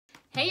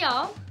Hey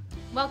y'all!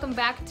 Welcome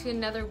back to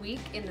another week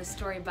in the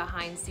Story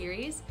Behind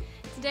series.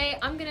 Today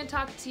I'm going to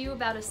talk to you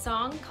about a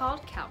song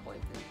called Cowboy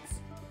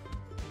Boots.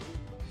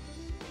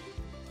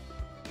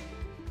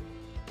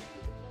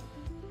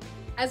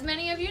 As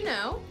many of you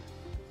know,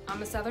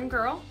 I'm a Southern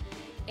girl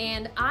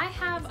and I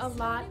have a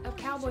lot of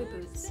cowboy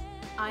boots.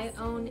 I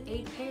own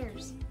 8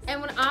 pairs. And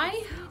when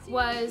I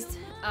was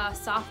a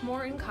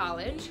sophomore in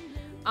college,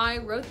 I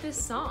wrote this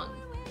song.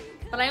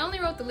 But I only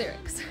wrote the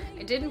lyrics.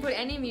 I didn't put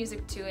any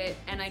music to it,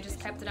 and I just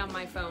kept it on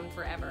my phone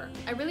forever.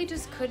 I really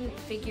just couldn't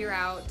figure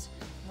out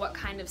what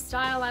kind of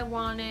style I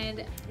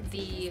wanted,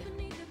 the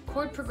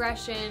chord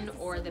progression,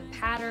 or the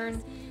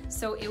pattern,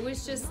 so it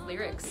was just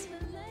lyrics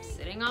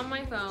sitting on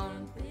my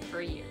phone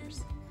for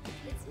years.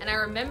 And I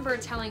remember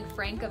telling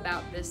Frank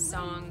about this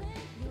song,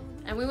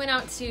 and we went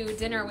out to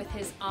dinner with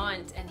his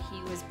aunt, and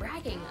he was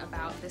bragging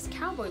about this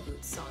Cowboy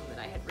Boots song that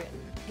I had written.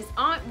 His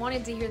aunt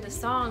wanted to hear the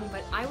song,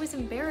 but I was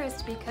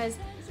embarrassed because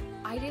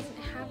I didn't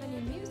have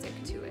any music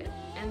to it.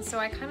 And so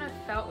I kind of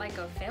felt like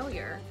a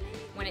failure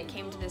when it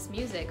came to this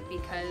music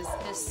because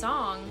this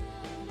song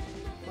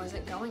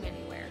wasn't going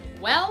anywhere.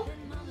 Well,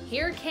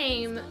 here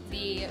came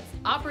the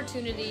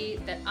opportunity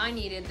that I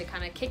needed, the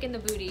kind of kick in the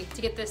booty,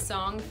 to get this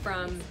song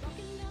from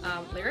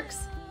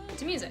lyrics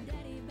to music.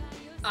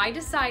 I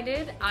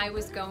decided I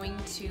was going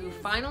to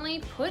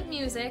finally put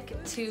music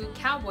to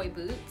Cowboy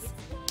Boots,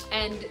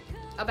 and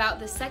about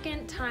the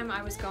second time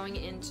I was going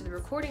into the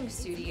recording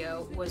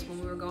studio was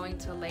when we were going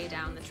to lay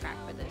down the track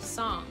for this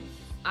song.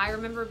 I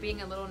remember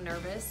being a little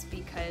nervous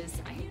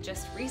because I had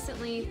just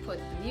recently put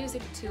the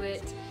music to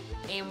it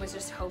and was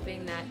just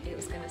hoping that it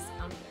was going to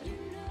sound good.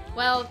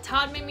 Well,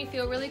 Todd made me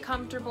feel really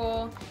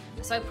comfortable,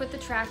 so I put the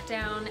track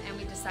down and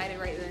we decided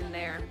right then and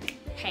there,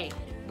 hey,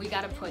 we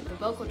got to put the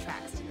vocal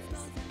tracks to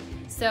this.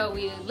 So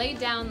we laid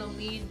down the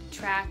lead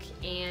track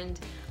and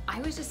I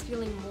was just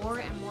feeling more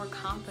and more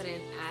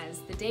confident as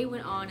the day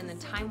went on and the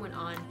time went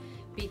on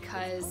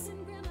because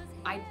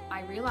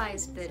I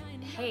realized that,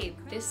 hey,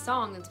 this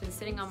song that's been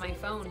sitting on my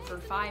phone for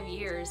 5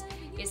 years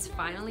is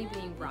finally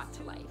being brought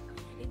to life.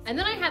 And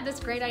then I had this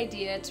great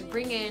idea to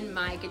bring in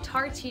my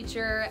guitar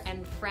teacher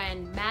and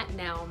friend, Matt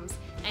Nelms,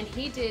 and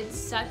he did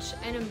such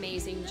an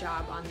amazing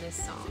job on this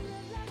song.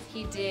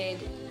 He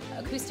did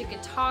acoustic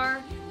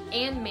guitar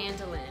and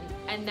mandolin,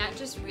 and that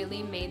just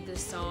really made the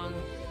song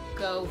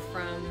go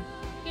from,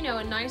 you know,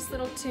 a nice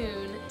little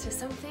tune to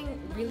something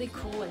really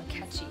cool and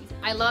catchy.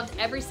 I loved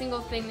every single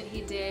thing that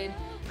he did.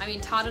 I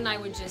mean, Todd and I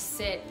would just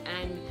sit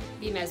and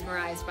be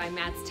mesmerized by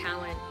Matt's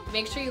talent.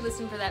 Make sure you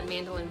listen for that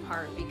mandolin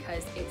part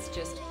because it's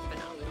just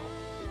phenomenal.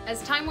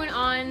 As time went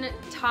on,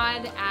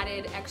 Todd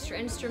added extra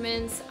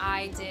instruments.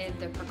 I did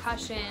the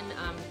percussion,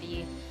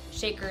 the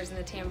shakers and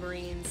the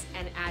tambourines,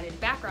 and added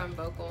background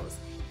vocals.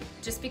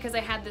 Just because I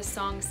had this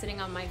song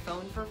sitting on my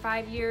phone for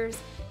 5 years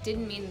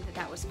didn't mean that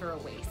that was for a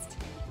waste.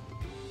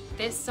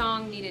 This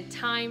song needed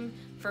time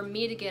for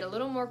me to get a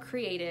little more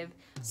creative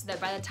so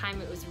that by the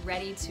time it was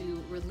ready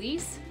to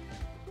release,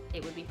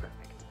 it would be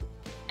perfect.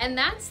 And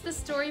that's the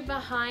story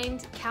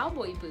behind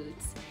Cowboy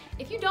Boots.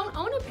 If you don't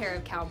own a pair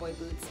of cowboy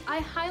boots, I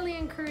highly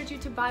encourage you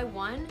to buy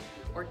 1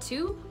 or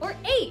 2 or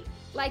 8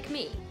 like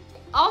me.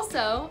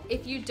 Also,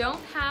 if you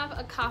don't have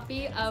a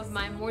copy of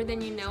my More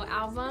Than You Know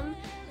album,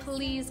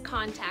 please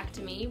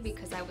contact me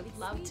because I would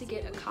love to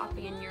get a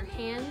copy in your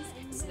hands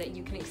so that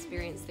you can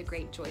experience the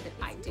great joy that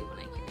I do when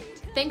I hear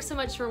it. Thanks so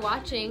much for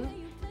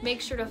watching.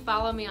 Make sure to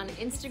follow me on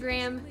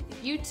Instagram,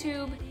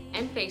 YouTube,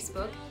 and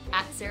Facebook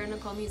at Sarah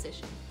Nicole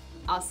Musician.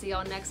 I'll see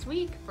y'all next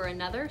week for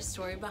another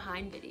Story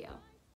Behind video.